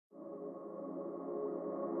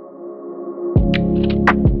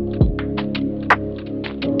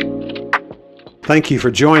Thank you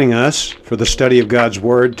for joining us for the study of God's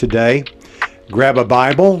Word today. Grab a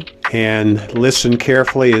Bible and listen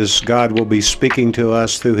carefully as God will be speaking to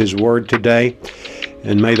us through His Word today.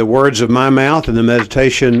 And may the words of my mouth and the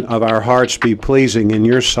meditation of our hearts be pleasing in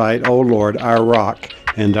your sight, O Lord, our rock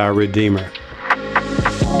and our Redeemer.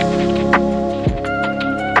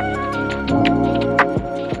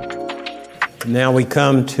 Now we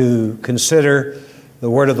come to consider the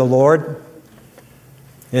Word of the Lord.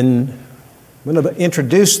 And I'm going to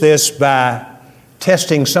introduce this by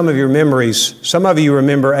testing some of your memories. Some of you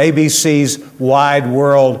remember ABC's Wide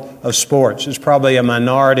World of Sports. It's probably a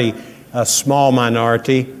minority, a small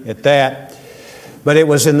minority at that. But it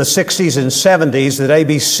was in the 60s and 70s that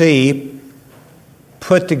ABC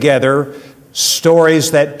put together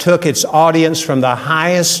stories that took its audience from the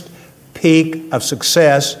highest peak of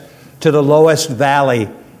success to the lowest valley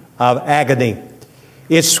of agony.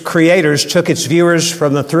 Its creators took its viewers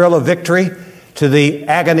from the thrill of victory to the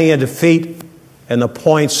agony of defeat and the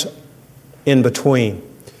points in between.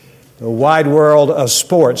 The Wide World of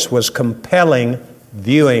Sports was compelling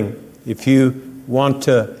viewing. If you want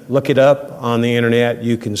to look it up on the internet,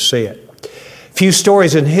 you can see it. Few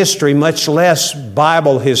stories in history, much less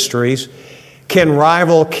Bible histories, can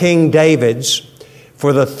rival King David's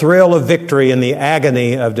for the thrill of victory and the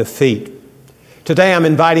agony of defeat. Today I'm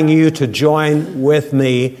inviting you to join with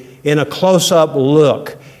me in a close-up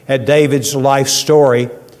look at David's life story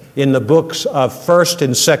in the books of 1st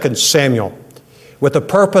and 2nd Samuel, with the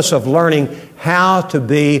purpose of learning how to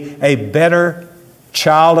be a better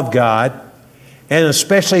child of God, and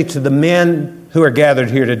especially to the men who are gathered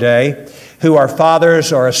here today, who are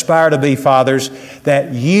fathers or aspire to be fathers,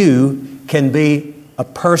 that you can be a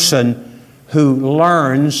person who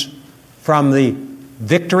learns from the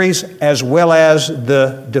victories as well as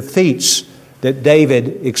the defeats that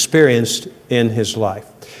David experienced in his life.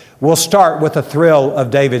 We'll start with the thrill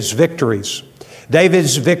of David's victories.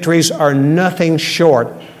 David's victories are nothing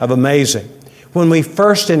short of amazing. When we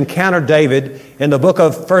first encounter David in the book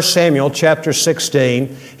of 1 Samuel chapter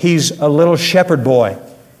 16, he's a little shepherd boy.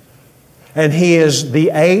 And he is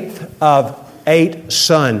the 8th of 8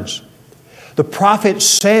 sons. The prophet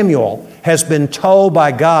Samuel has been told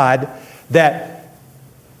by God that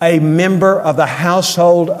a member of the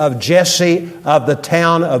household of Jesse of the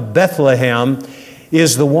town of Bethlehem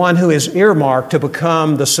is the one who is earmarked to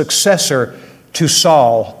become the successor to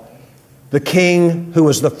Saul, the king who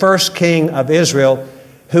was the first king of Israel,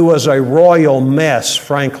 who was a royal mess,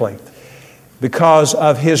 frankly, because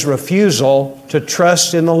of his refusal to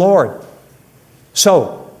trust in the Lord.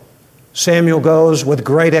 So, Samuel goes with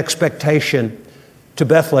great expectation to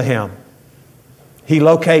Bethlehem. He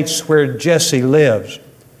locates where Jesse lives.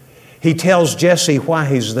 He tells Jesse why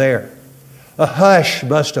he's there. A hush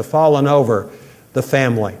must have fallen over the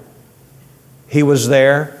family. He was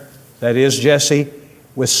there, that is Jesse,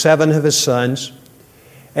 with 7 of his sons.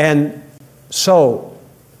 And so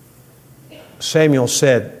Samuel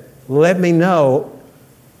said, let me know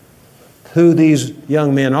who these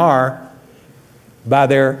young men are by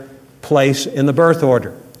their place in the birth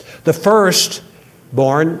order. The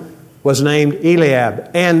firstborn was named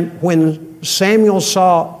Eliab. And when Samuel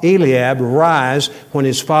saw Eliab rise when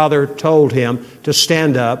his father told him to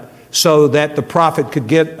stand up so that the prophet could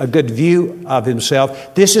get a good view of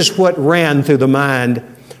himself, this is what ran through the mind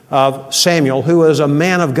of Samuel, who was a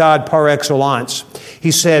man of God par excellence.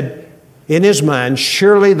 He said in his mind,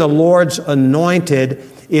 surely the Lord's anointed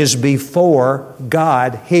is before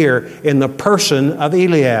God here in the person of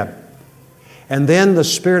Eliab. And then the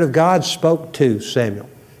Spirit of God spoke to Samuel.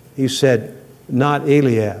 He said, not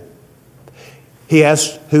Eliab. He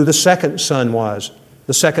asked who the second son was.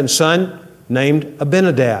 The second son named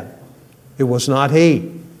Abinadab. It was not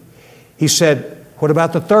he. He said, what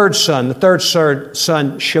about the third son? The third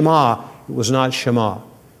son, Shema. It was not Shema.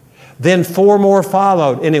 Then 4 more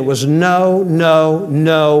followed, and it was no, no,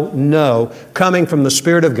 no, no, coming from the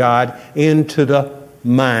Spirit of God into the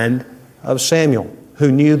mind of Samuel,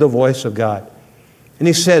 who knew the voice of God. And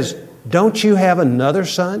he says, don't you have another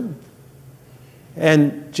son?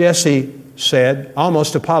 And Jesse said,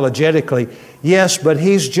 almost apologetically, yes, but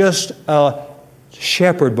he's just a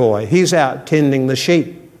shepherd boy. He's out tending the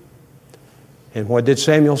sheep. And what did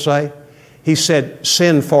Samuel say? He said,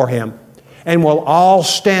 send for him, and we'll all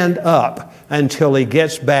stand up until he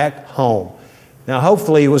gets back home. Now,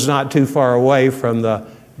 hopefully he was not too far away from the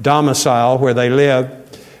domicile where they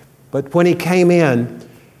lived. But when he came in,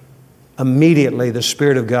 immediately the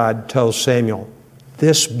Spirit of God told Samuel,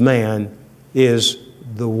 this man is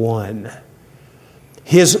the one.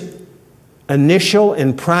 His initial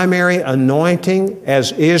and primary anointing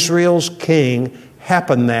as Israel's king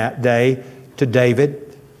happened that day to David.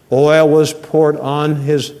 Oil was poured on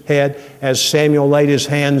his head as Samuel laid his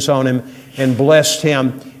hands on him and blessed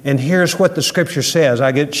him. And here's what the Scripture says.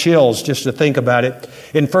 I get chills just to think about it.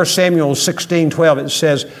 In 1 Samuel 16:12, it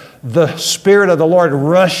says, "The Spirit of the Lord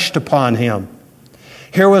rushed upon him."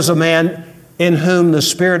 Here was a man in whom the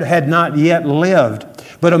Spirit had not yet lived,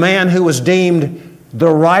 but a man who was deemed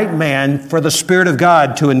the right man for the Spirit of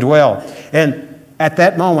God to indwell. And at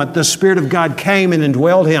that moment, the Spirit of God came and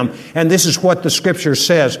indwelled him. And this is what the Scripture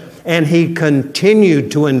says. And He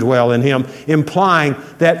continued to indwell in him, implying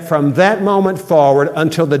that from that moment forward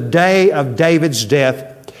until the day of David's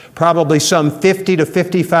death, probably some 50 to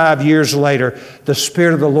 55 years later, the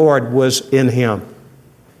Spirit of the Lord was in him.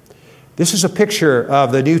 This is a picture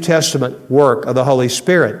of the New Testament work of the Holy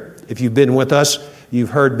Spirit. If you've been with us,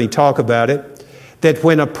 you've heard me talk about it. That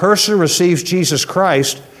when a person receives Jesus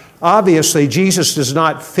Christ, obviously Jesus does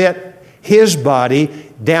not fit His body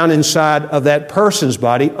down inside of that person's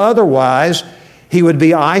body. Otherwise, He would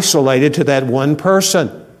be isolated to that one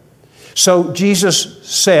person. So Jesus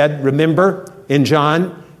said, remember in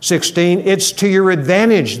John 16, "It's to your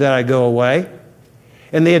advantage that I go away."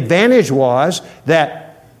 And the advantage was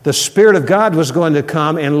that the Spirit of God was going to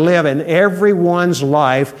come and live in everyone's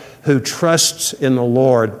life who trusts in the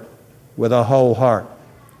Lord with a whole heart.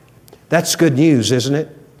 That's good news, isn't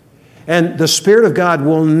it? And the Spirit of God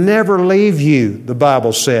will never leave you, the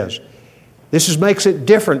Bible says. This makes it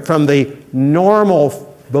different from the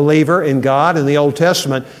normal believer in God in the Old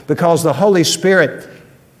Testament, because the Holy Spirit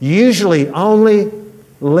usually only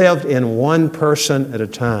lived in one person at a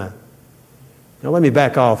time. Now let me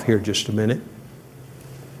back off here just a minute.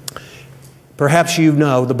 Perhaps you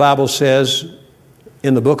know the Bible says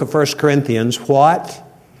in the book of 1 Corinthians, what?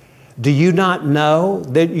 Do you not know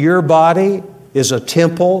that your body is a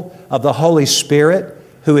temple of the Holy Spirit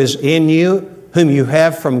who is in you, whom you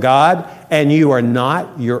have from God, and you are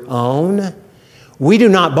not your own? We do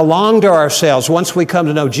not belong to ourselves. Once we come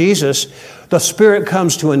to know Jesus, the Spirit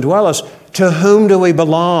comes to indwell us. To whom do we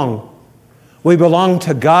belong? We belong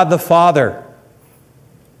to God the Father.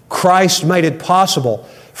 Christ made it possible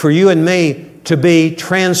for you and me to be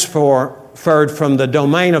transferred from the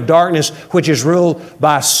domain of darkness, which is ruled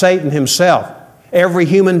by Satan himself. Every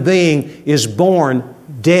human being is born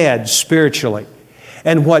dead spiritually.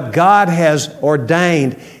 And what God has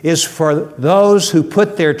ordained is for those who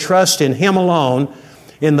put their trust in Him alone,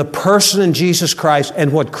 in the person of Jesus Christ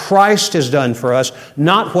and what Christ has done for us,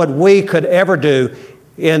 not what we could ever do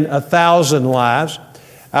in 1,000 lives.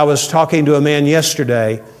 I was talking to a man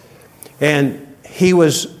yesterday, and he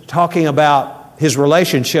was talking about his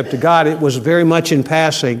relationship to God. It was very much in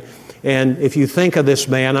passing. And if you think of this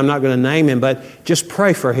man, I'm not going to name him, but just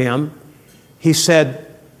pray for him. He said,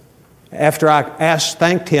 after I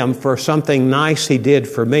thanked him for something nice he did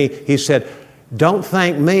for me, he said, "Don't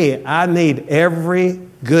thank me. I need every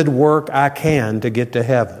good work I can to get to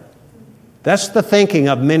heaven." That's the thinking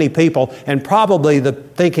of many people, and probably the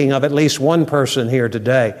thinking of at least one person here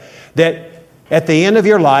today. That at the end of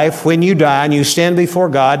your life, when you die and you stand before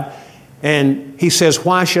God, and He says,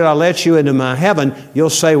 "Why should I let you into my heaven?" You'll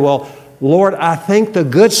say, "Well, Lord, I think the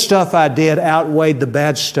good stuff I did outweighed the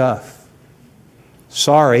bad stuff."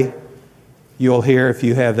 Sorry, you'll hear if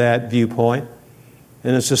you have that viewpoint.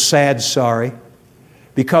 And it's a sad sorry,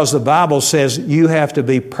 because the Bible says you have to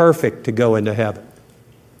be perfect to go into heaven.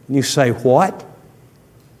 And you say, what?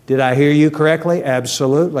 Did I hear you correctly?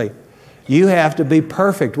 Absolutely. You have to be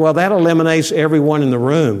perfect. Well, that eliminates everyone in the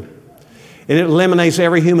room. And it eliminates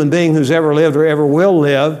every human being who's ever lived or ever will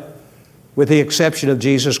live, with the exception of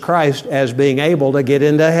Jesus Christ, as being able to get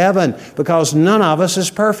into heaven, because none of us is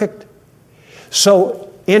perfect. So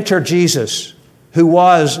enter Jesus, who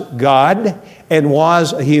was God and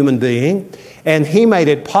was a human being, and He made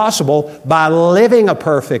it possible by living a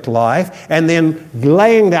perfect life and then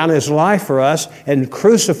laying down His life for us and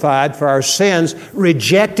crucified for our sins,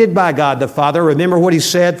 rejected by God the Father. Remember what He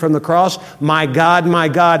said from the cross? my God,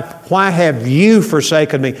 why have you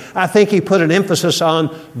forsaken me?" I think He put an emphasis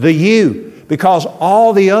on the you, because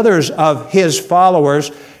all the others of His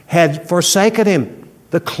followers had forsaken Him.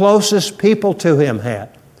 The closest people to Him had.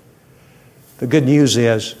 The good news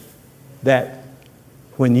is that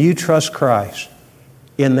when you trust Christ,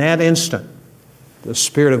 in that instant, the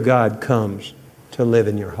Spirit of God comes to live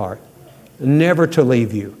in your heart, never to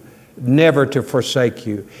leave you, never to forsake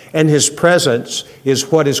you. And His presence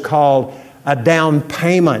is what is called a down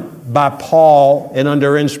payment by Paul, and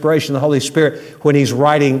under inspiration of the Holy Spirit, when he's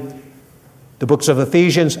writing the books of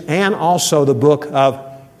Ephesians and also the book of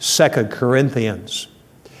 2 Corinthians.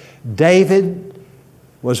 David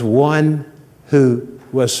was one who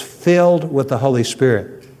was filled with the Holy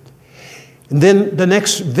Spirit. And then the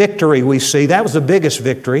next victory we see, that was the biggest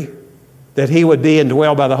victory, that he would be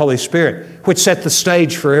indwelled by the Holy Spirit, which set the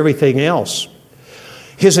stage for everything else.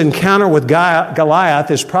 His encounter with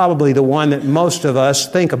Goliath is probably the one that most of us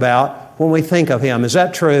think about when we think of him. Is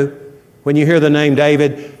that true? When you hear the name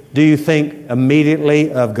David, do you think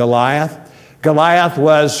immediately of Goliath? Goliath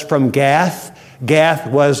was from Gath. Gath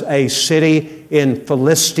was a city in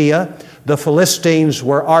Philistia. The Philistines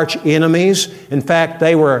were arch enemies. In fact,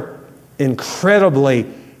 they were incredibly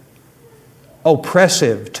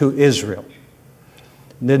oppressive to Israel,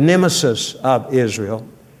 the nemesis of Israel.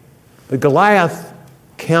 But Goliath,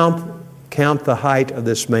 count the height of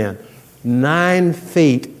this man, 9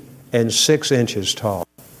 feet and 6 inches tall.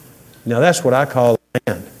 Now that's what I call a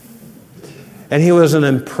man. And he was an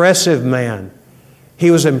impressive man.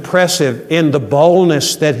 He was impressive in the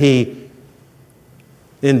boldness that he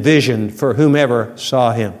envisioned for whomever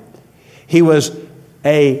saw him. He was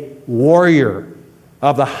a warrior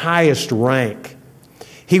of the highest rank.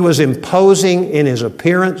 He was imposing in his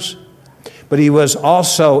appearance, but he was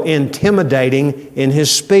also intimidating in his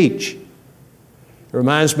speech. It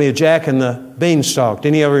reminds me of Jack and the Beanstalk.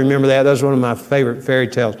 Didn't you ever remember that? That was one of my favorite fairy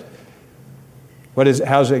tales.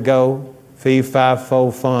 How's it go? Fee, fi,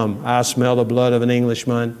 fo, fum. I smell the blood of an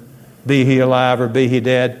Englishman. Be he alive or be he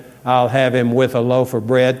dead, I'll have him with a loaf of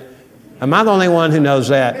bread. Am I the only one who knows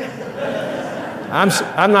that?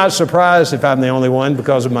 I'm not surprised if I'm the only one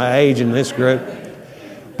because of my age in this group.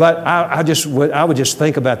 But I would just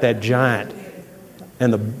think about that giant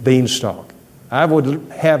and the beanstalk. I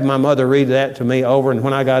would have my mother read that to me over, and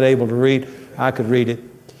when I got able to read, I could read it.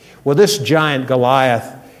 Well, this giant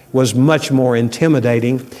Goliath was much more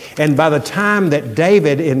intimidating. And by the time that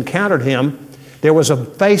David encountered him, there was a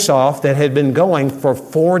face-off that had been going for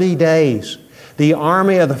 40 days. The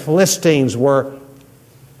army of the Philistines were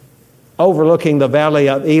overlooking the valley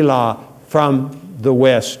of Elah from the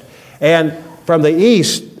west. And from the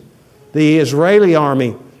east, the Israeli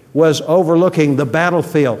army was overlooking the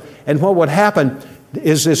battlefield. And what would happen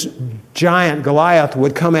is this giant Goliath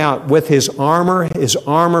would come out with his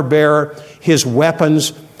armor bearer, his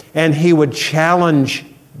weapons, and he would challenge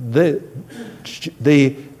the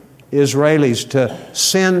Israelis to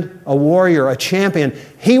send a warrior, a champion.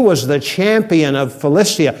 He was the champion of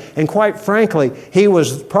Philistia, and quite frankly, he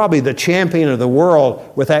was probably the champion of the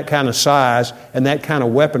world with that kind of size and that kind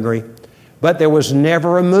of weaponry. But there was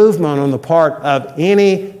never a movement on the part of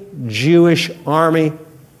any Jewish army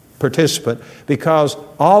participant because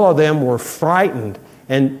all of them were frightened.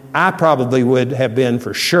 And I probably would have been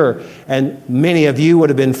for sure. And many of you would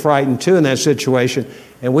have been frightened too in that situation.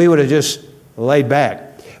 And we would have just laid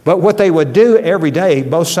back. But what they would do every day,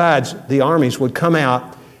 both sides, the armies would come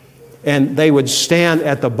out and they would stand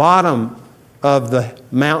at the bottom of the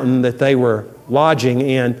mountain that they were lodging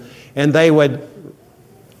in, and they would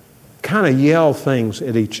kind of yell things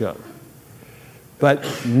at each other.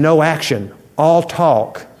 But no action, all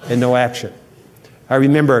talk and no action. I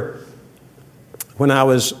remember when I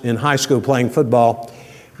was in high school playing football,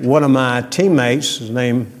 one of my teammates, his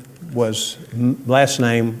last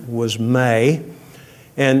name was May,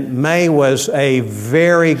 and May was a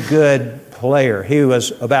very good player. He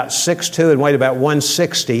was about 6'2" and weighed about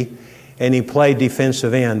 160, and he played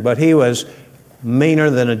defensive end, but he was meaner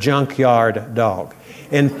than a junkyard dog.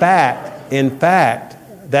 In fact,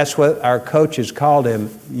 that's what our coaches called him,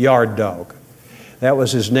 Yard Dog. That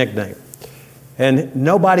was his nickname. And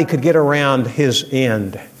nobody could get around his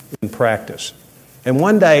end in practice. And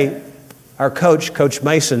one day, our coach, Coach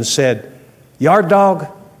Mason, said, "Yard Dog,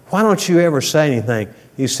 why don't you ever say anything?"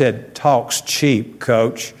 He said, "Talk's cheap,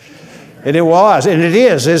 Coach." And it was, and it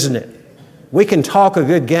is, isn't it? We can talk a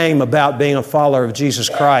good game about being a follower of Jesus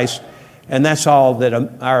Christ, and that's all that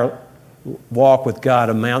our walk with God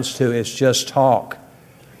amounts to, is just talk.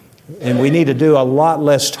 And we need to do a lot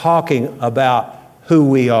less talking about who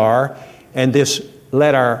we are and just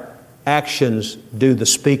let our actions do the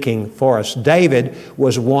speaking for us. David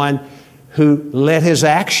was one who let his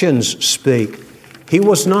actions speak. He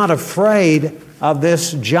was not afraid of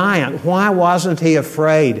this giant. Why wasn't he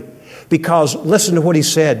afraid? Because listen to what he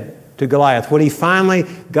said to Goliath. When he finally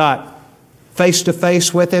got face to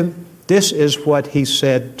face with him, this is what he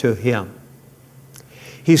said to him.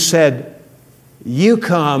 He said, "You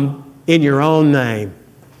come in your own name.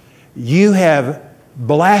 You have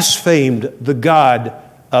blasphemed the God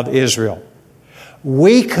of Israel.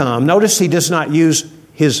 We come," notice he does not use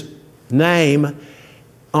his name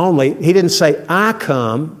only. He didn't say, "I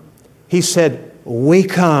come." He said, "We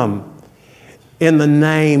come in the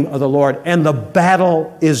name of the Lord, and the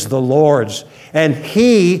battle is the Lord's, and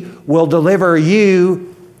He will deliver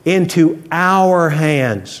you into our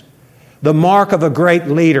hands." The mark of a great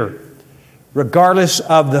leader, regardless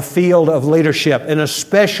of the field of leadership, and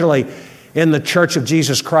especially in the Church of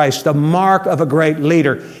Jesus Christ, the mark of a great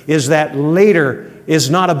leader is that leader is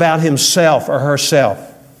not about himself or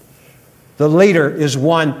herself. The leader is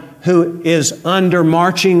one who is under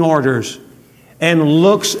marching orders and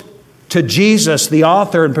looks to Jesus, the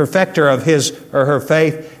author and perfecter of his or her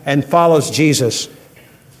faith, and follows Jesus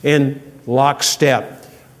in lockstep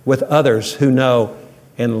with others who know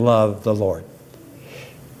and love the Lord.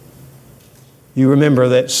 You remember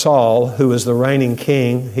that Saul, who was the reigning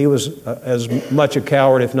king, he was as much a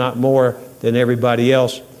coward, if not more, than everybody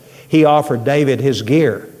else. He offered David his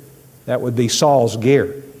gear. That would be Saul's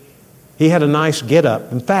gear. He had a nice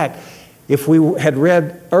get-up. In fact, if we had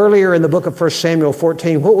read earlier in the book of 1 Samuel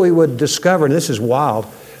 14, what we would discover, and this is wild,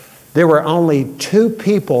 there were only 2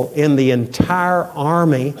 people in the entire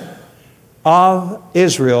army of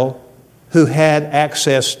Israel who had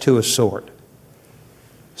access to a sword.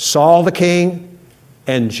 Saul the king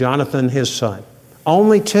and Jonathan his son.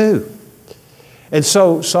 Only 2. And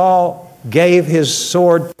so Saul gave his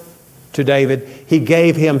sword to David. He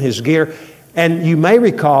gave him his gear. And you may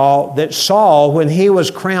recall that Saul, when he was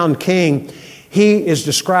crowned king, he is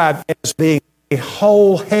described as being a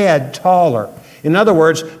whole head taller. In other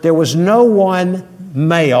words, there was no one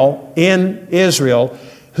male in Israel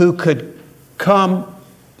who could come,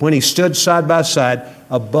 when he stood side by side,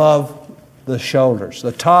 above the shoulders.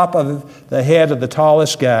 The top of the head of the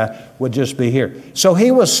tallest guy would just be here. So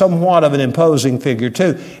he was somewhat of an imposing figure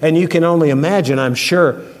too. And you can only imagine, I'm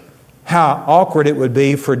sure, how awkward it would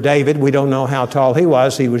be for David. We don't know how tall he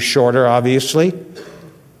was. He was shorter, obviously,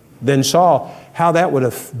 than Saul. How that would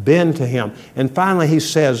have been to him. And finally he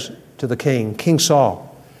says to the king, King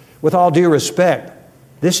Saul, with all due respect,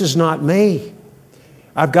 this is not me.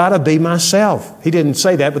 I've got to be myself. He didn't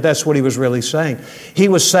say that, but that's what he was really saying. He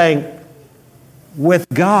was saying, with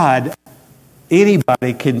God,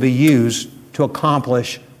 anybody can be used to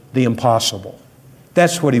accomplish the impossible.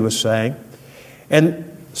 That's what he was saying. And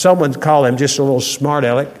someone called him just a little smart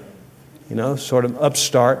aleck, sort of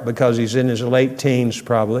upstart, because he's in his late teens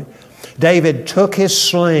probably. David took his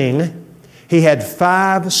sling. He had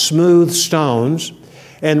 5 smooth stones,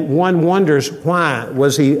 and one wonders why.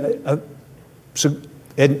 Was he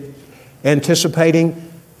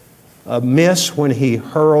anticipating a miss when he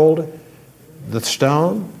hurled the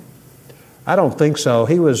stone? I don't think so.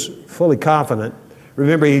 He was fully confident.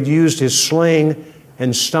 Remember, he'd used his sling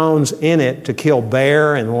and stones in it to kill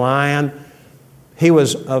bear and lion. He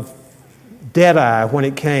was a dead-eye when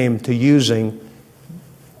it came to using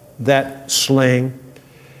that sling.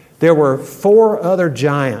 There were 4 other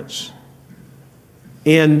giants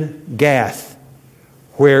in Gath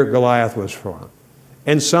where Goliath was from.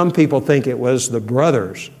 And some people think it was the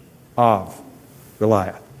brothers of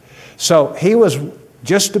Goliath. So he was,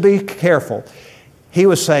 just to be careful, he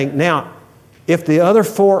was saying, now, if the other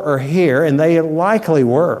 4 are here, and they likely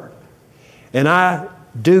were, and I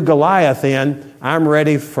do Goliath in, I'm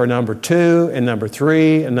ready for number 2 and number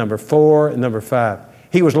 3 and number 4 and number 5.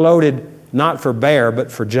 He was loaded not for bear,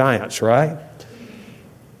 but for giants, right?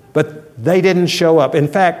 But they didn't show up. In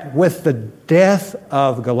fact, with the death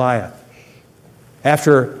of Goliath,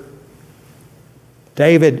 after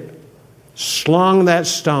David slung that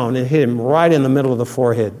stone and hit him right in the middle of the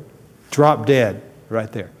forehead, dropped dead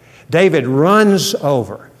right there. David runs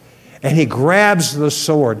over and he grabs the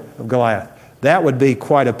sword of Goliath. That would be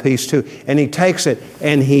quite a piece too. And he takes it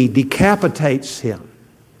and he decapitates him.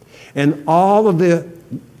 And all of the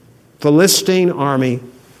Philistine army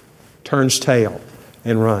turns tail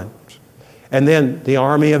and runs. And then the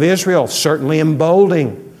army of Israel, certainly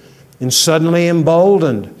emboldened,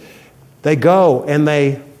 they go and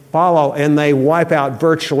they follow and they wipe out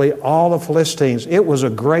virtually all the Philistines. It was a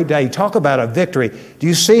great day. Talk about a victory. Do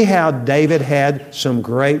you see how David had some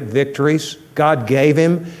great victories? God gave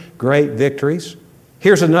him great victories.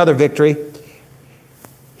 Here's another victory.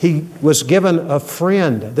 He was given a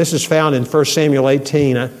friend. This is found in 1 Samuel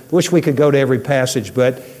 18. I wish we could go to every passage,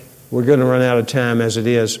 but we're going to run out of time as it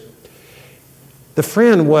is. The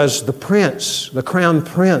friend was the prince, the crown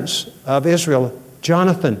prince of Israel,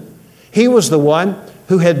 Jonathan. He was the one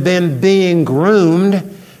who had been being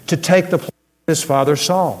groomed to take the place of his father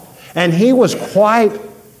Saul. And he was quite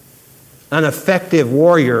an effective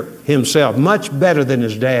warrior himself, much better than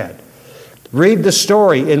his dad. Read the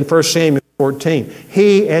story in 1 Samuel 14.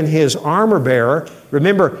 He and his armor bearer,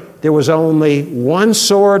 remember, there was only one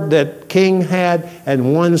sword that King had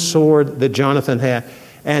and one sword that Jonathan had.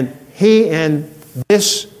 And he and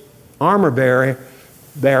this armor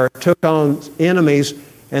bearer took on enemies,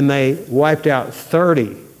 and they wiped out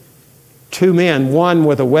 30 2 men, one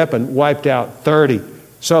with a weapon, wiped out 30.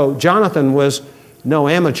 So Jonathan was no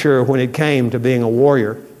amateur when it came to being a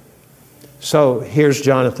warrior. So here's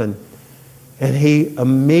Jonathan, and he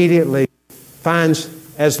immediately finds,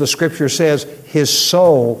 as the scripture says, his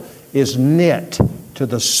soul is knit to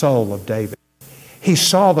the soul of David. He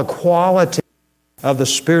saw the quality of the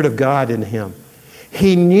Spirit of God in him.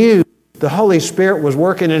 He knew the Holy Spirit was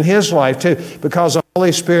working in his life too, because the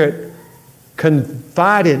Holy Spirit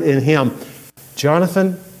confided in him,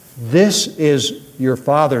 Jonathan, this is your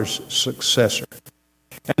father's successor.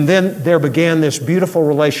 And then there began this beautiful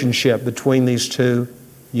relationship between these two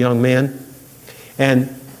young men.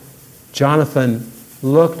 And Jonathan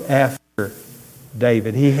looked after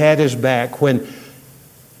David. He had his back when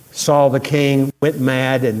Saul the king went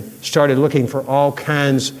mad and started looking for all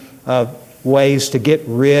kinds of ways to get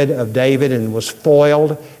rid of David, and was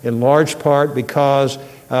foiled in large part because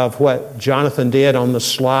of what Jonathan did on the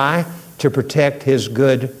sly to protect his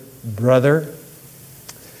good brother.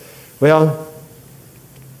 Well,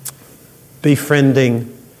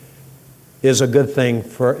 befriending is a good thing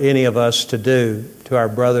for any of us to do to our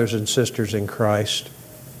brothers and sisters in Christ.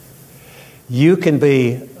 You can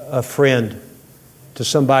be a friend to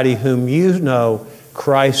somebody whom you know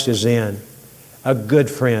Christ is in, a good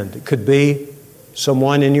friend. It could be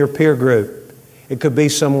someone in your peer group. It could be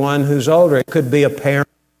someone who's older. It could be a parent.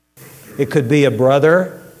 It could be a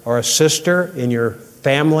brother or a sister in your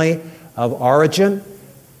family of origin.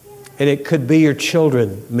 And it could be your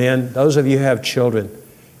children, men, those of you who have children,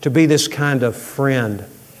 to be this kind of friend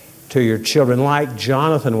to your children, like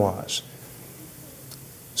Jonathan was.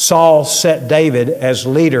 Saul set David as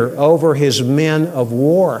leader over his men of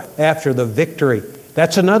war after the victory.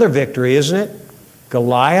 That's another victory, isn't it?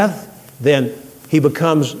 Goliath. Then he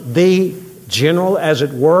becomes the general, as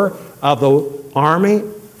it were, of the army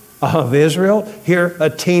of Israel. Here, a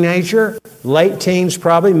teenager, late teens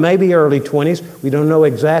probably, maybe early 20s. We don't know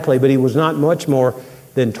exactly, but he was not much more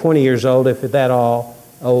than 20 years old, if that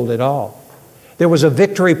old at all. There was a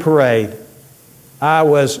victory parade. I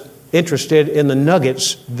was interested in the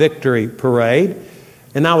Nuggets victory parade,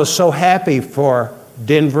 and I was so happy for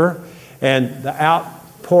Denver and the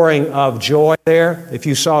outpouring of joy there. If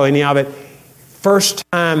you saw any of it, first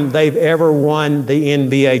time they've ever won the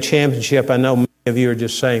NBA championship. I know many of you are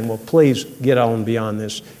just saying, well, please get on beyond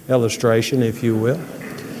this illustration, if you will.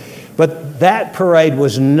 But that parade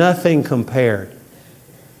was nothing compared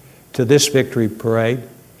to this victory parade.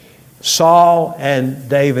 Saul and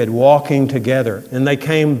David walking together, and they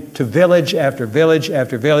came to village after village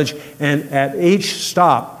after village, and at each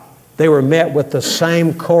stop they were met with the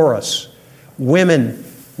same chorus. Women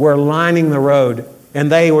were lining the road,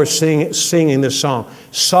 and they were singing this song.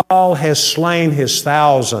 Saul has slain his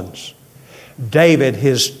thousands, David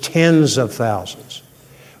his tens of thousands.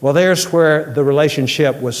 Well, there's where the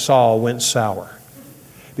relationship with Saul went sour,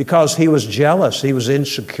 because he was jealous, he was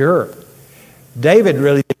insecure. David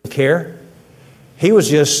really didn't care. He was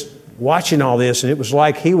just watching all this, and it was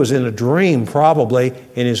like he was in a dream, probably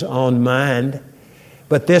in his own mind.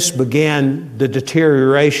 But this began the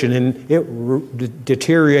deterioration, and it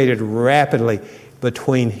deteriorated rapidly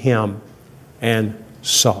between him and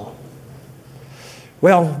Saul.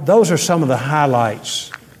 Well, those are some of the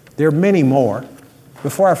highlights. There are many more.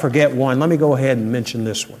 Before I forget one, let me go ahead and mention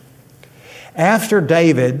this one. After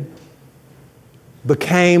David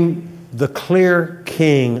became the clear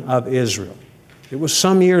king of Israel, it was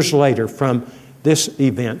some years later from this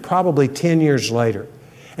event, probably 10 years later.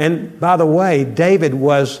 And by the way, David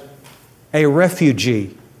was a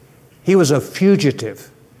refugee. He was a fugitive.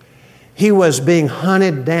 He was being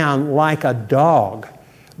hunted down like a dog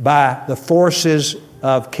by the forces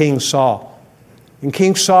of King Saul. And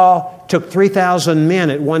King Saul took 3,000 men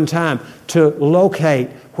at one time to locate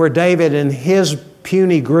where David and his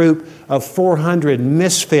puny group of 400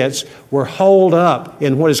 misfits were holed up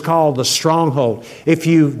in what is called the stronghold. If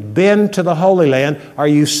you've been to the Holy Land or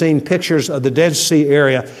you've seen pictures of the Dead Sea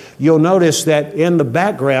area, you'll notice that in the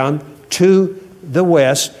background to the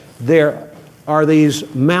west, there are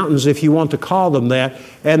these mountains, if you want to call them that,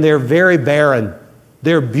 and they're very barren.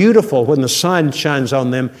 They're beautiful when the sun shines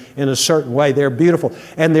on them in a certain way. They're beautiful,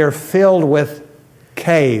 and they're filled with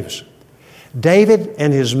caves. David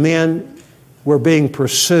and his men were being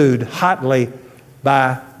pursued hotly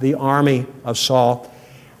by the army of Saul,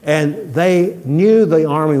 and they knew the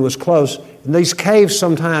army was close. And these caves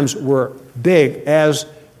sometimes were big, as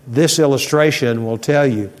this illustration will tell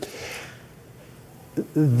you.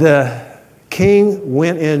 The king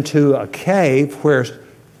went into a cave where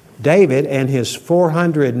David and his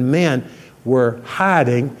 400 men were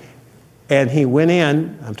hiding, and he went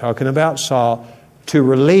in, I'm talking about Saul, to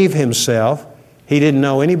relieve himself. He didn't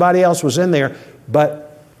know anybody else was in there,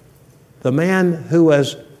 but the man who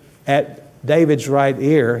was at David's right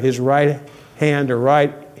ear, his right hand or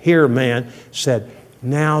right ear man, said,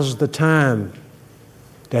 "Now's the time,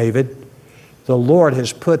 David. The Lord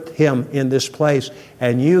has put him in this place,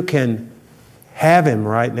 and you can have him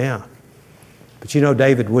right now." But you know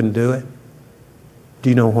David wouldn't do it. Do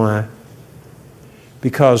you know why?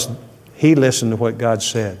 Because he listened to what God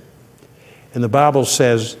said. And the Bible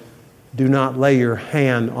says, "Do not lay your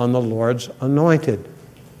hand on the Lord's anointed."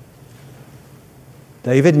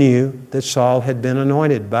 David knew that Saul had been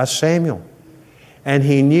anointed by Samuel. And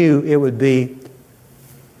he knew it would be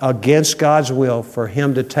against God's will for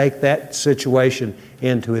him to take that situation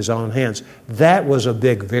into his own hands. That was a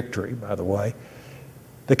big victory, by the way.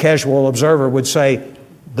 The casual observer would say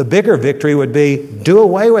the bigger victory would be do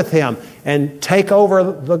away with him and take over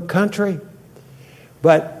the country.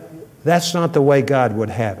 But that's not the way God would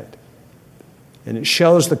have it. And it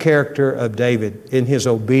shows the character of David in his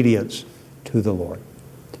obedience to the Lord.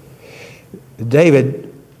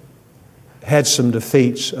 David had some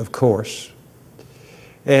defeats, of course.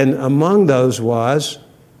 And among those was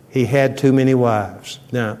he had too many wives.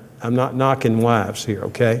 Now, I'm not knocking wives here,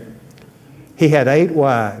 okay? He had 8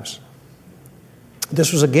 wives.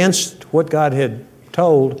 This was against what God had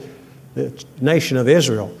told the nation of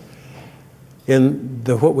Israel in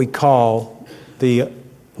what we call the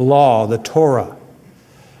law, the Torah.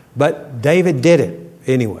 But David did it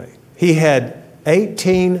anyway. He had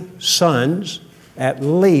 18 sons, at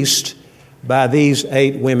least, by these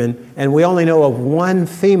 8 women, and we only know of 1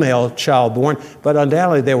 female child born, but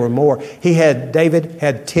undoubtedly there were more. David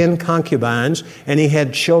had 10 concubines, and he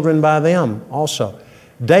had children by them also.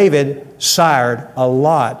 David sired a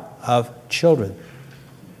lot of children.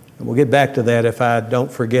 And we'll get back to that if I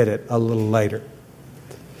don't forget it a little later.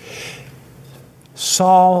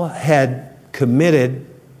 Saul had committed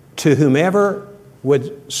to whomever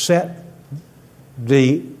would set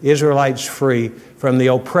the Israelites free from the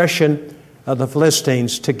oppression of the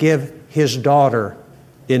Philistines to give his daughter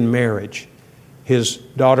in marriage. His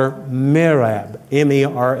daughter Merab,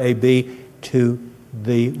 M-E-R-A-B, to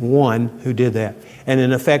the one who did that. And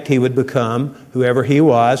in effect, he would become, whoever he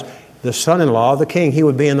was, the son-in-law of the king. He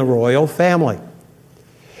would be in the royal family.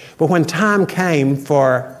 But when time came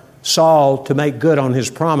for Saul to make good on his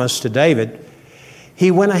promise to David, he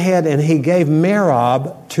went ahead and he gave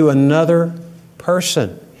Merab to another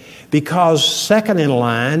person, because second in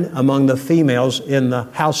line among the females in the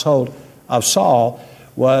household of Saul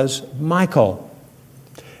was Michal.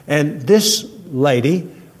 And this lady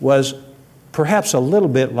was perhaps a little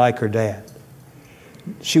bit like her dad.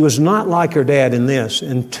 She was not like her dad in this.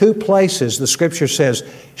 In 2 places, the Scripture says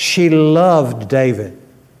she loved David.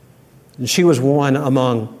 And she was one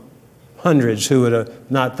among hundreds who would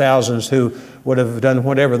have, not thousands, who would have done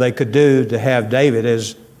whatever they could do to have David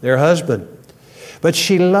as their husband. But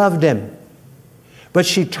she loved him. But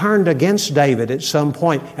she turned against David at some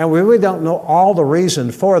point, and we really don't know all the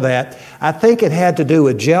reason for that. I think it had to do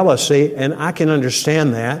with jealousy, and I can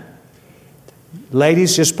understand that.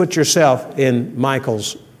 Ladies, just put yourself in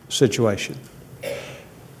Michal's situation.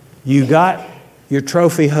 You got your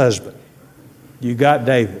trophy husband. You got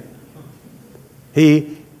David.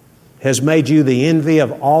 He has made you the envy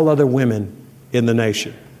of all other women in the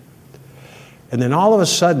nation. And then all of a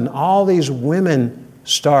sudden, all these women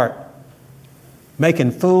start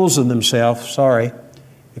making fools of themselves. Sorry.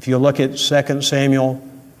 If you look at 2 Samuel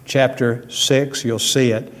chapter 6, you'll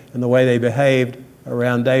see it in the way they behaved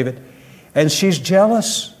around David. And she's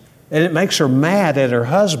jealous, and it makes her mad at her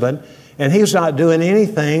husband, and he's not doing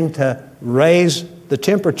anything to raise the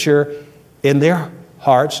temperature in their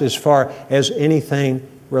hearts as far as anything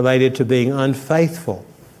related to being unfaithful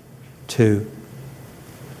to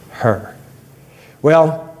her.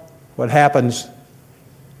 Well, what happens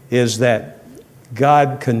is that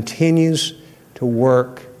God continues to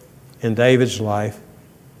work in David's life.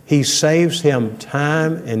 He saves him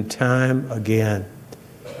time and time again.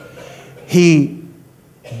 He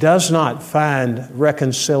does not find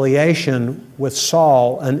reconciliation with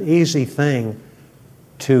Saul an easy thing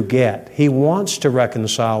to get. He wants to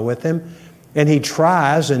reconcile with him, and he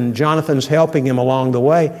tries, and Jonathan's helping him along the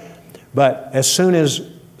way. But as soon as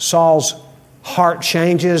Saul's heart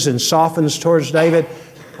changes and softens towards David,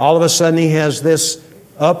 all of a sudden he has this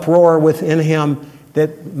uproar within him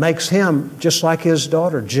that makes him, just like his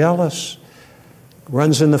daughter, jealous.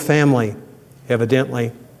 Runs in the family,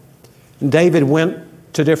 evidently. And David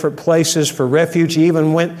went to different places for refuge. He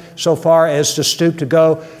even went so far as to stoop to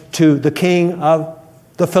go to the king of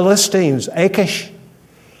the Philistines, Achish.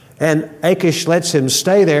 And Achish lets him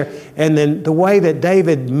stay there. And then the way that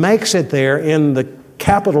David makes it there in the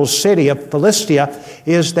capital city of Philistia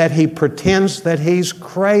is that he pretends that he's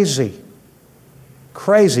crazy.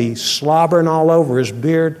 Crazy, slobbering all over his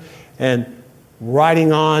beard and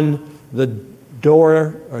writing on the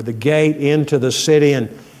door or the gate into the city.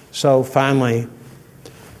 And so finally,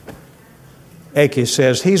 Achish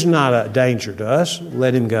says, he's not a danger to us.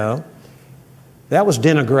 Let him go. That was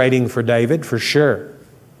denigrating for David, for sure.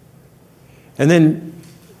 And then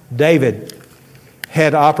David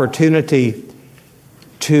had opportunity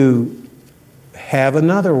to have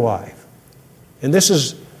another wife. And this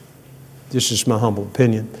is my humble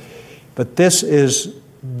opinion, but this is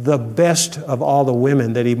the best of all the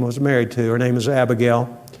women that he was married to. Her name is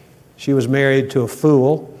Abigail. She was married to a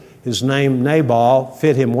fool. His name, Nabal,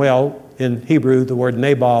 fit him well. In Hebrew, the word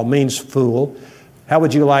Nabal means fool. How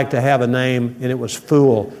would you like to have a name and it was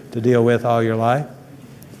fool to deal with all your life?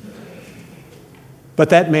 But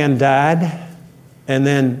that man died, and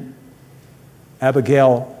then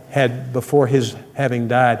Abigail had, before his having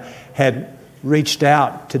died, had reached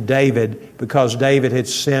out to David because David had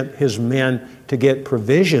sent his men to get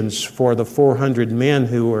provisions for the 400 men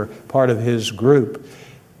who were part of his group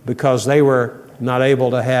because they were not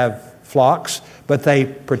able to have flocks, but they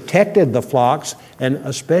protected the flocks, and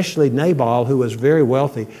especially Nabal, who was very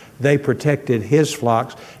wealthy, they protected his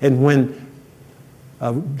flocks. And when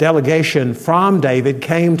a delegation from David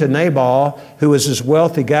came to Nabal, who was this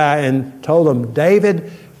wealthy guy, and told him,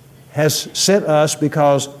 David has sent us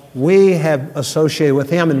because we have associated with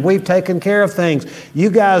him and we've taken care of things. You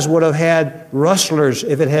guys would have had rustlers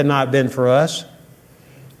if it had not been for us.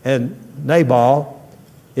 And Nabal,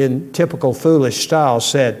 in typical foolish style,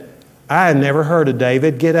 said, I had never heard of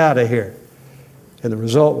David. Get out of here. And the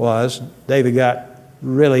result was David got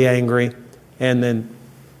really angry, and then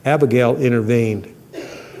Abigail intervened.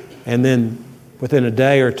 And then within a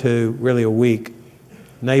day or two, really a week,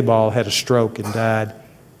 Nabal had a stroke and died.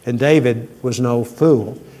 And David was no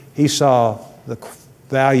fool. He saw the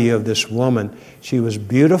value of this woman. She was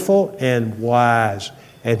beautiful and wise,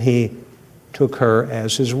 and he took her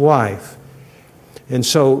as his wife. And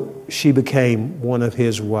so she became one of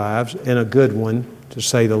his wives, and a good one, to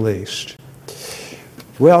say the least.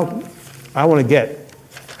 Well, I want to get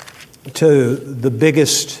to the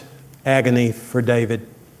biggest agony for David.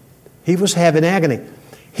 He was having agony.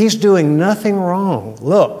 He's doing nothing wrong.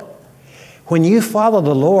 Look, when you follow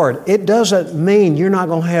the Lord, it doesn't mean you're not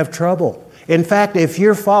going to have trouble. In fact, if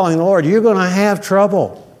you're following the Lord, you're going to have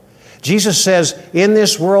trouble. Jesus says, in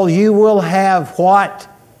this world you will have what?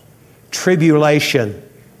 Tribulation.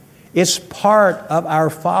 It's part of our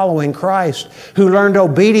following Christ, who learned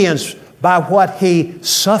obedience by what He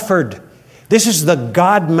suffered. This is the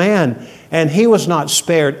God-man, and He was not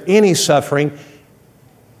spared any suffering,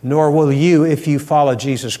 nor will you if you follow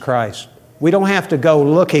Jesus Christ. We don't have to go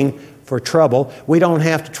looking for trouble. We don't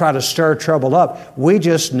have to try to stir trouble up. We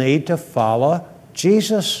just need to follow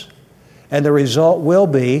Jesus. And the result will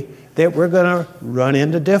be that we're going to run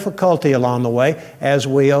into difficulty along the way as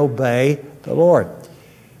we obey the Lord.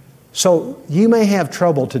 So you may have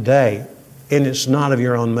trouble today, and it's not of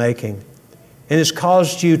your own making. And it's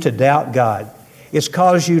caused you to doubt God. It's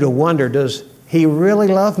caused you to wonder, does He really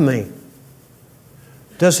love me?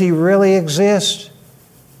 Does He really exist?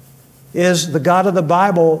 Is the God of the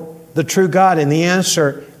Bible the true God? And the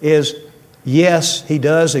answer is yes, He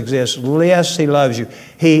does exist. Yes, He loves you.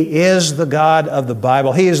 He is the God of the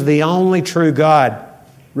Bible. He is the only true God,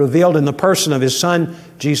 revealed in the person of His Son,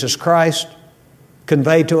 Jesus Christ,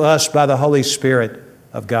 conveyed to us by the Holy Spirit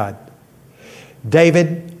of God.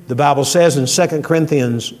 David, the Bible says in 2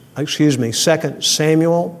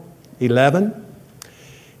 Samuel 11,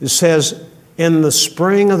 it says, in the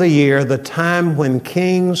spring of the year, the time when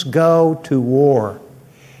kings go to war,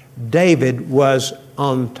 David was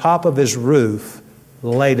on top of his roof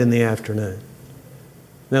late in the afternoon.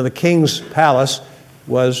 Now, the king's palace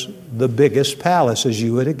was the biggest palace, as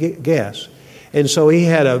you would guess. And so he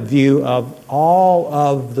had a view of all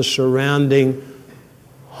of the surrounding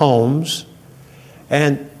homes,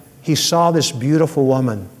 and he saw this beautiful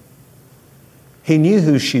woman. He knew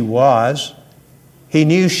who she was. He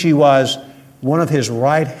knew she was one of his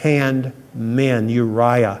right-hand men,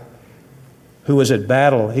 Uriah, who was at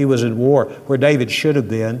battle. He was at war, where David should have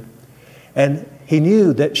been. And he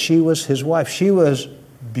knew that she was his wife. She was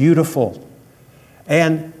beautiful.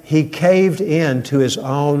 And he caved in to his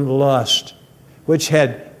own lust, which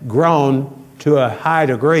had grown to a high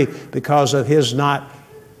degree because of his not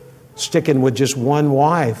sticking with just one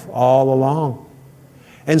wife all along.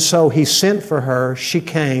 And so he sent for her. She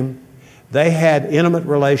came. They had intimate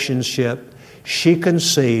relationship. She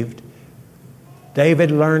conceived.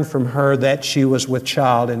 David learned from her that she was with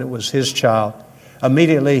child, and it was his child.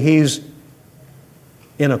 Immediately, he's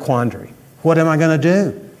in a quandary. What am I going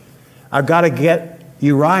to do? I've got to get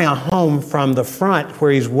Uriah home from the front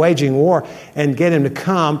where he's waging war and get him to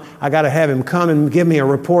come. I got to have him come and give me a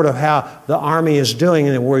report of how the army is doing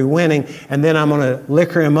and we're winning. And then I'm going to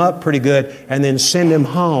liquor him up pretty good and then send him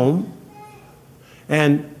home.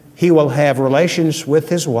 And he will have relations with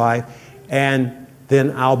his wife, and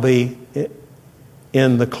then I'll be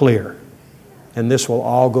in the clear. And this will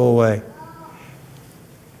all go away.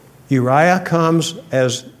 Uriah comes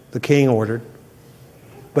as the king ordered,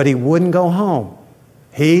 but he wouldn't go home.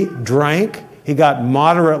 He drank, he got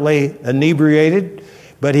moderately inebriated,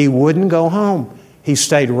 but he wouldn't go home. He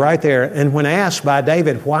stayed right there. And when asked by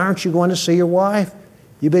David, why aren't you going to see your wife?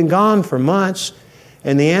 You've been gone for months.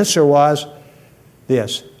 And the answer was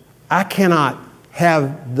this: I cannot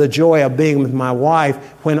have the joy of being with my wife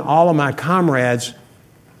when all of my comrades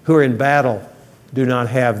who are in battle do not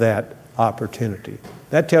have that opportunity.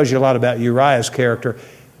 That tells you a lot about Uriah's character.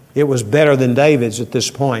 It was better than David's at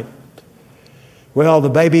this point. Well, the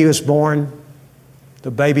baby was born.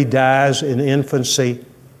 The baby dies in infancy.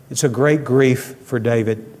 It's a great grief for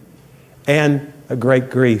David and a great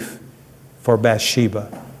grief for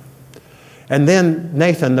Bathsheba. And then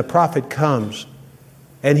Nathan, the prophet, comes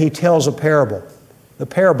and he tells a parable. The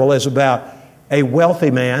parable is about a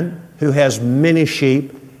wealthy man who has many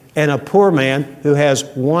sheep and a poor man who has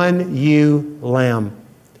one ewe lamb.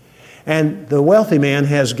 And the wealthy man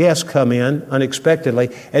has guests come in unexpectedly,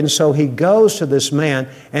 and so he goes to this man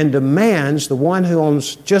and demands the one who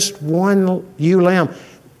owns just one ewe lamb.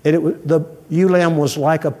 And the ewe lamb was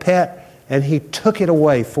like a pet, and he took it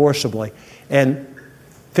away forcibly and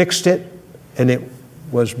fixed it, and it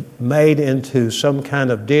was made into some kind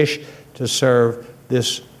of dish to serve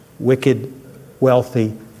this wicked,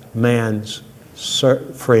 wealthy man's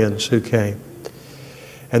friends who came.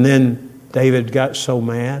 And then David got so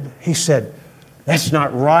mad. He said, that's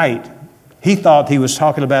not right. He thought he was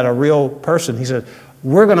talking about a real person. He said,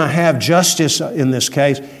 we're going to have justice in this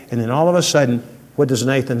case. And then all of a sudden, what does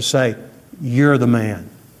Nathan say? You're the man.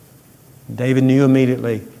 David knew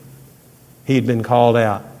immediately he had been called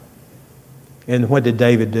out. And what did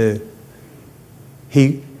David do?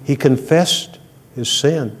 He confessed his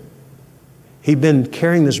sin. He'd been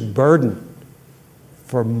carrying this burden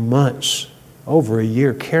for months, over a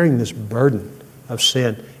year, carrying this burden of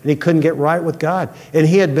sin. And he couldn't get right with God. And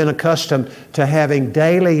he had been accustomed to having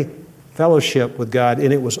daily fellowship with God,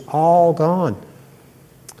 and it was all gone.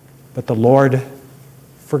 But the Lord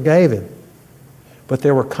forgave him. But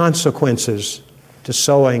there were consequences to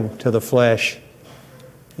sowing to the flesh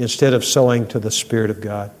instead of sowing to the Spirit of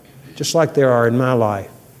God, just like there are in my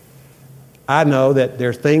life. I know that there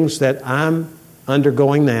are things that I'm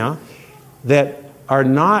undergoing now that are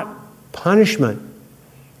not punishment,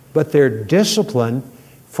 but they're discipline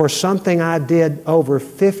for something I did over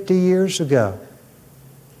 50 years ago.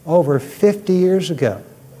 Over 50 years ago.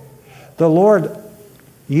 The Lord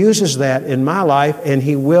uses that in my life, and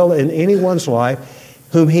He will in anyone's life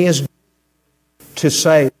whom He is to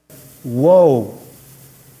say, whoa,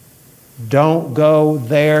 don't go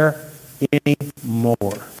there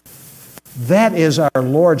anymore. That is our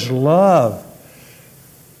Lord's love.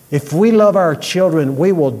 If we love our children,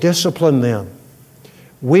 we will discipline them.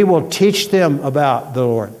 We will teach them about the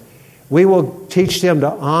Lord. We will teach them to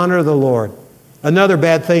honor the Lord. Another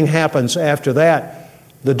bad thing happens after that.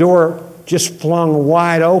 The door just flung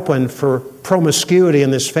wide open for promiscuity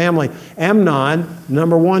in this family. Amnon,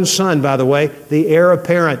 number one son, by the way, the heir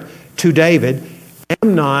apparent to David,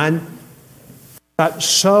 Amnon got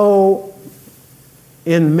so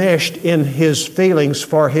enmeshed in his feelings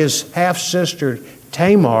for his half-sister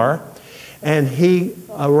Tamar, and he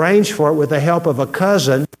arranged for it with the help of a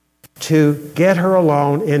cousin to get her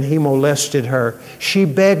alone, and he molested her. She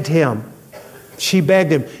begged him. She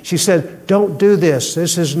begged him. She said, don't do this.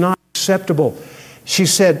 This is not acceptable. She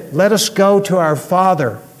said, let us go to our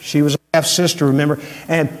father. She was a half-sister, remember,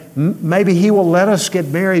 and maybe he will let us get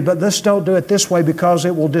married, but let's don't do it this way because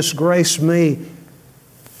it will disgrace me.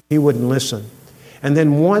 He wouldn't listen. And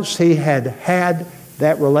then once he had had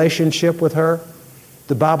that relationship with her,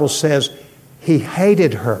 the Bible says he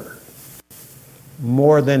hated her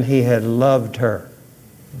more than he had loved her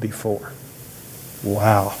before.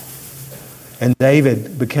 Wow. And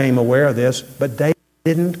David became aware of this, but David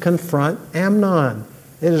didn't confront Amnon.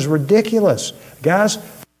 It is ridiculous. Guys,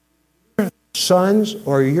 your sons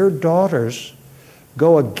or your daughters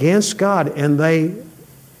go against God and they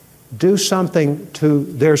do something to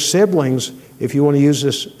their siblings. If you want to use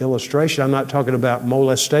this illustration, I'm not talking about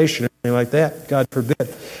molestation or anything like that, God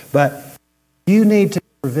forbid. But you need to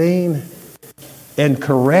intervene and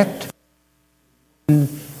correct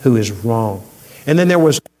who is wrong. And then there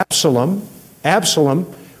was Absalom.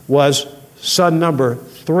 Absalom was son number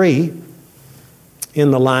 3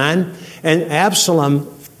 in the line. And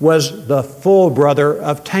Absalom was the full brother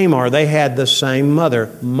of Tamar. They had the same mother.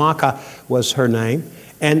 Maacah was her name.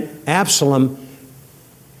 And Absalom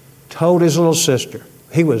told his little sister,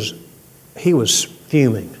 he was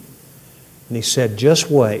fuming. And he said, just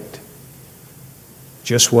wait.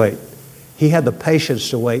 Just wait. He had the patience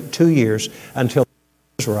to wait 2 years until it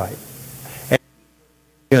was right.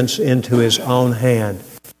 And into his own hand.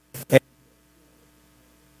 And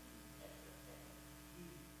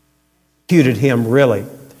executed him really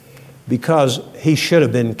because he should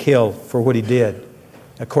have been killed for what he did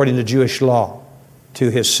according to Jewish law to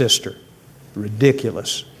his sister.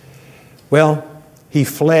 Ridiculous. Well, he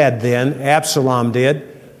fled then, Absalom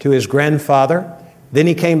did, to his grandfather. Then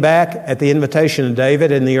he came back at the invitation of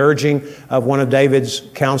David and the urging of one of David's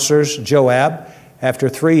counselors, Joab, after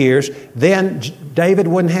 3 years. Then David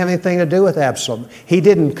wouldn't have anything to do with Absalom. He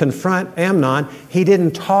didn't confront Amnon. He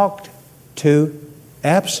didn't talk to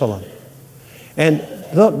Absalom. And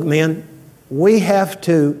look, man, we have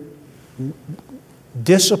to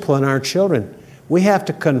discipline our children. We have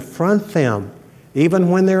to confront them, even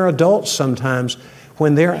when they're adults sometimes,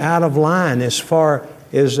 when they're out of line as far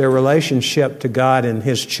as their relationship to God and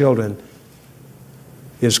His children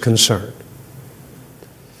is concerned.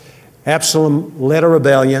 Absalom led a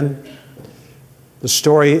rebellion. The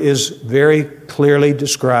story is very clearly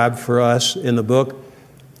described for us in the book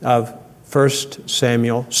of 1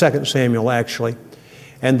 Samuel, 2 Samuel actually.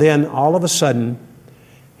 And then all of a sudden,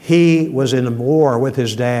 he was in a war with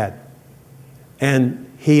his dad.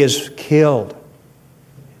 And he is killed.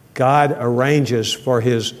 God arranges for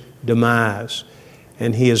his demise.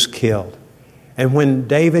 And he is killed. And when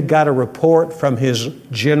David got a report from his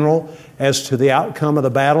general as to the outcome of the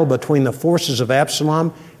battle between the forces of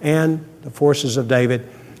Absalom and the forces of David,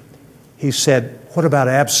 he said, "What about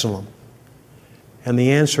Absalom?" And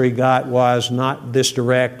the answer he got was not this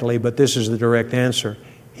directly, but this is the direct answer.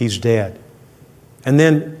 He's dead. And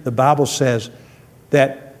then the Bible says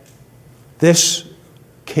that this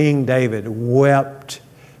King David wept.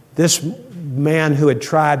 This man who had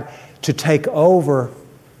tried to take over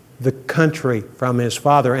the country from his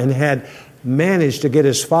father and had managed to get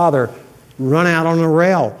his father run out on a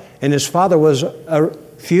rail. And his father was a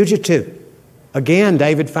fugitive. Again,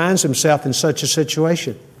 David finds himself in such a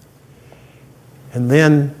situation. And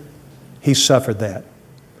then he suffered that.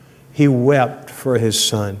 He wept for his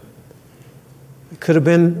son. It could have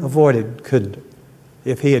been avoided, couldn't it,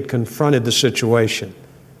 if he had confronted the situation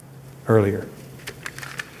earlier.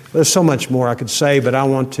 There's so much more I could say, but I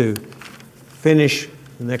want to finish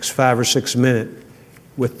the next 5 or 6 minutes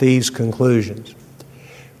with these conclusions.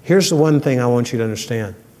 Here's the one thing I want you to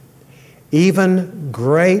understand. Even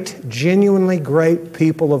great, genuinely great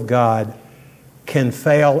people of God can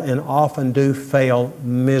fail and often do fail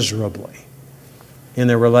miserably in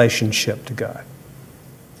their relationship to God.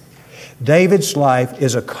 David's life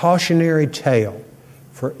is a cautionary tale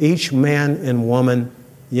for each man and woman,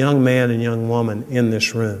 young man and young woman in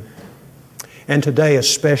this room. And today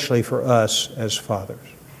especially for us as fathers.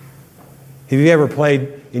 Have you ever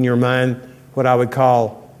played in your mind what I would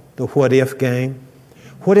call the what if game?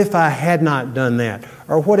 What if I had not done that?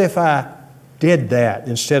 Or what if I did that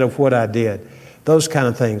instead of what I did? Those kind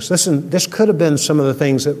of things. Listen, this could have been some of the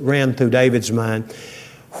things that ran through David's mind.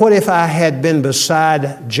 What if I had been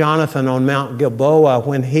beside Jonathan on Mount Gilboa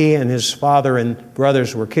when he and his father and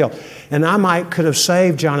brothers were killed? And I could have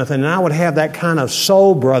saved Jonathan, and I would have that kind of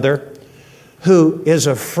soul brother who is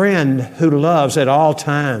a friend who loves at all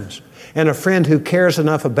times, and a friend who cares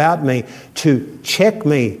enough about me to check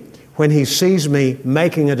me when he sees me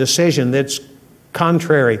making a decision that's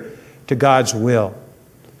contrary to God's will.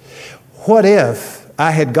 What if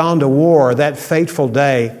I had gone to war that fateful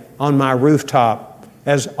day on my rooftop,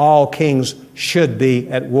 as all kings should be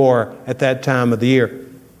at war at that time of the year?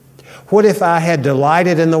 What if I had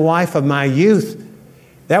delighted in the wife of my youth?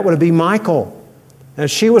 That would be Michal. Now,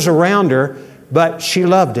 she was around her, but she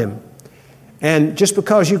loved him. And just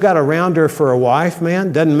because you got around her for a wife,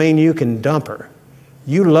 man, doesn't mean you can dump her.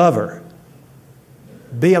 You love her.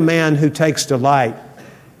 Be a man who takes delight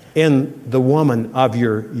in the woman of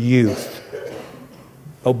your youth.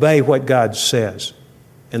 Obey what God says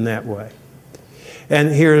in that way. And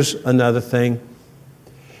here's another thing.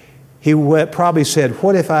 He probably said,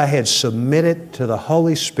 what if I had submitted to the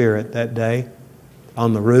Holy Spirit that day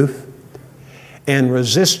on the roof and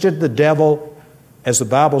resisted the devil, as the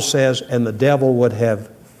Bible says, and the devil would have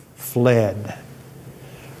fled.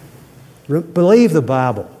 Believe the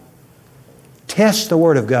Bible. Test the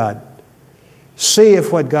Word of God. See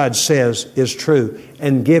if what God says is true,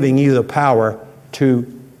 and giving you the power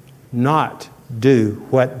to not do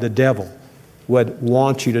what the devil would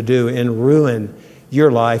want you to do and ruin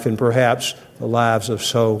your life and perhaps the lives of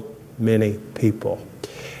so many people.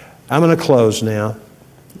 I'm going to close now.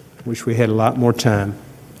 Wish we had a lot more time.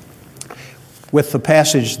 With the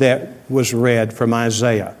passage that was read from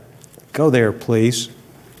Isaiah. Go there, please.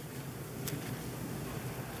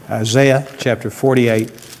 Isaiah chapter 48.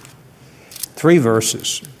 3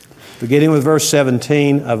 verses. Beginning with verse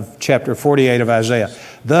 17 of chapter 48 of Isaiah.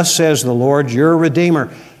 Thus says the Lord, your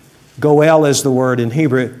Redeemer. Goel is the word in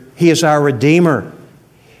Hebrew. He is our Redeemer.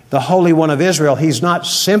 The Holy One of Israel. He's not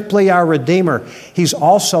simply our Redeemer. He's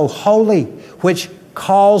also holy, which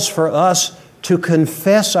calls for us to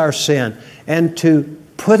confess our sin and to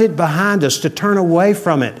put it behind us, to turn away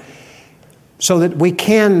from it, so that we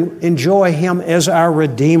can enjoy Him as our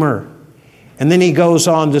Redeemer. And then he goes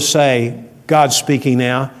on to say, God speaking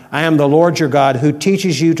now, I am the Lord your God who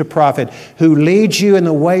teaches you to profit, who leads you in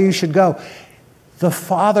the way you should go. The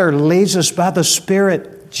Father leads us by the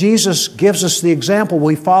Spirit. Jesus gives us the example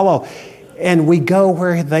we follow, and we go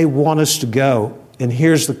where they want us to go. And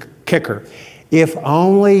here's the kicker. If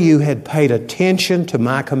only you had paid attention to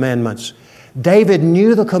my commandments. David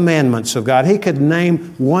knew the commandments of God. He could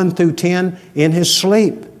name 1 through 10 in his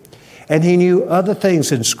sleep. And he knew other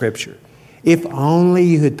things in Scripture. If only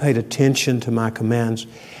you had paid attention to my commands,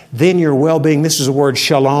 then your well-being, this is the word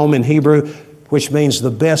shalom in Hebrew, which means the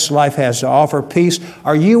best life has to offer, peace.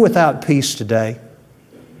 Are you without peace today?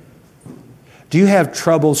 Do you have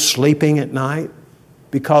trouble sleeping at night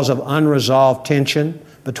because of unresolved tension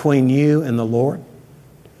between you and the Lord?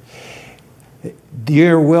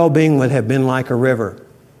 Your well-being would have been like a river.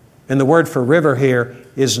 And the word for river here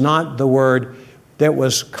is not the word that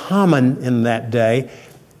was common in that day.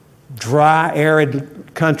 Dry,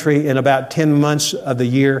 arid country, in about 10 months of the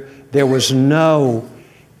year, there was no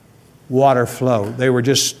water flow. They were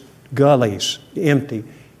just gullies, empty.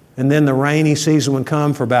 And then the rainy season would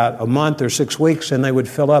come for about a month or 6 weeks, and they would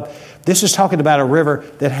fill up. This is talking about a river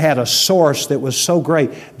that had a source that was so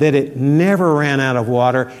great that it never ran out of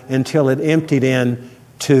water until it emptied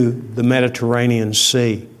into the Mediterranean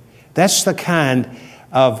Sea. That's the kind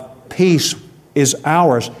of peace is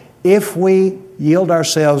ours if we yield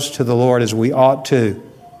ourselves to the Lord as we ought to.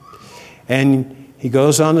 And he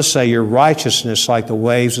goes on to say, your righteousness like the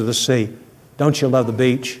waves of the sea. Don't you love the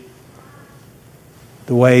beach?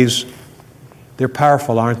 The waves, they're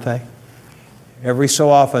powerful, aren't they? Every so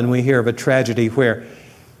often we hear of a tragedy where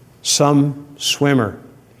some swimmer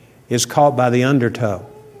is caught by the undertow.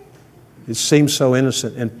 It seems so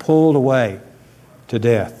innocent and pulled away to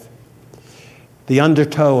death. The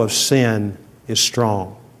undertow of sin is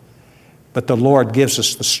strong, but the Lord gives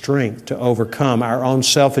us the strength to overcome our own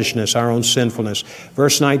selfishness, our own sinfulness.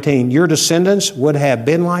 Verse 19, your descendants would have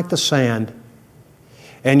been like the sand,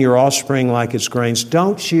 and your offspring like its grains.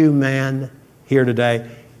 Don't you, man, here today,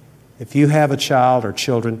 if you have a child or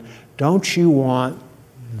children, don't you want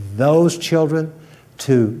those children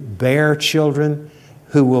to bear children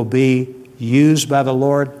who will be used by the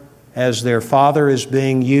Lord as their father is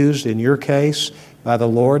being used, in your case, by the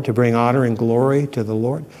Lord to bring honor and glory to the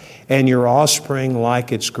Lord? And your offspring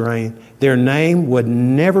like its grain. Their name would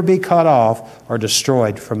never be cut off or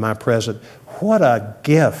destroyed from my presence. What a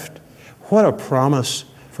gift. What a promise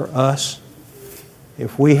for us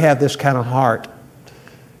if we have this kind of heart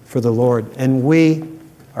for the Lord. And we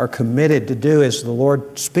are committed to do as the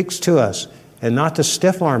Lord speaks to us and not to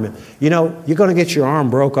stiff-arm Him. You know, you're going to get your arm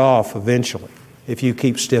broke off eventually if you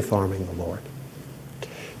keep stiff-arming the Lord.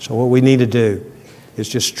 So what we need to do is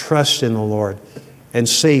just trust in the Lord and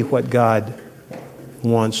see what God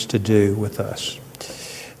wants to do with us.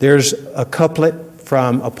 There's a couplet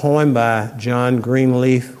from a poem by John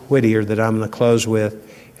Greenleaf Whittier that I'm going to close with,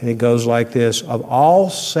 and it goes like this. Of all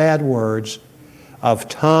sad words of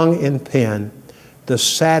tongue and pen, the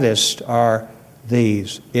saddest are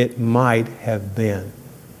these, it might have been.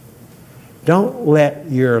 Don't let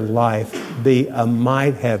your life be a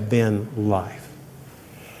might have been life.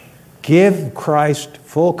 Give Christ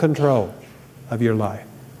full control of your life,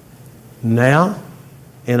 now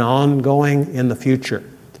and ongoing in the future.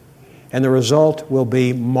 And the result will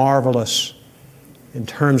be marvelous in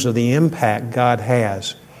terms of the impact God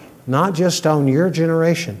has, not just on your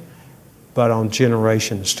generation, but on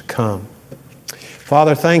generations to come.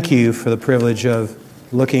 Father, thank you for the privilege of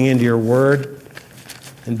looking into your Word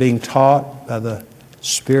and being taught by the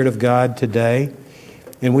Spirit of God today.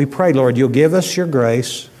 And we pray, Lord, you'll give us your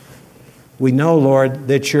grace. we know, Lord,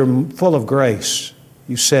 that you're full of grace.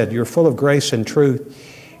 You said you're full of grace and truth,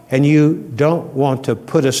 and you don't want to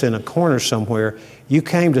put us in a corner somewhere. You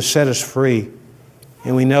came to set us free,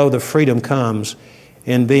 and we know the freedom comes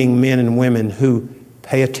in being men and women who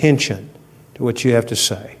pay attention to what you have to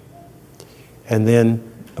say and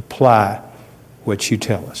then apply what you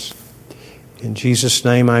tell us. In Jesus'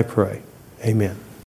 name I pray. Amen.